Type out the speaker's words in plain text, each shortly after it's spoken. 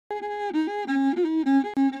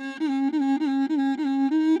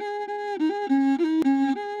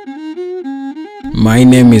My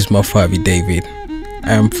name is Mafabi David.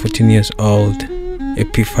 I am 14 years old, a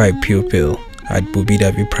P5 pupil at Mafabi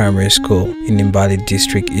David Primary School in Mbali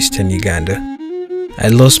District, Eastern Uganda. I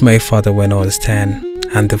lost my father when I was 10,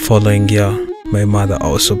 and the following year, my mother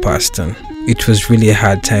also passed on. It was really a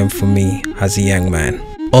hard time for me as a young man.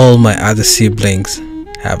 All my other siblings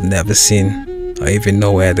I have never seen or even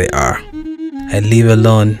know where they are. I live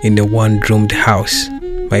alone in a one-roomed house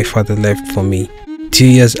my father left for me. 2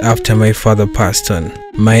 years after my father passed on,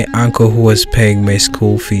 my uncle who was paying my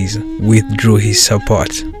school fees withdrew his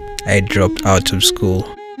support. I dropped out of school,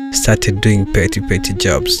 started doing petty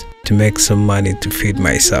jobs to make some money to feed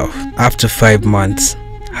myself. After 5 months,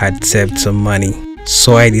 I had saved some money,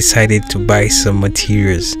 so I decided to buy some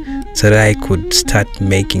materials so that I could start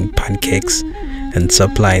making pancakes and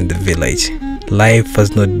supply in the village. Life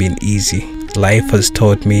has not been easy. Life has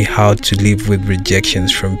taught me how to live with rejections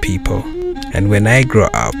from people. And when I grow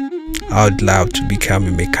up, I would love to become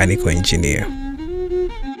a mechanical engineer.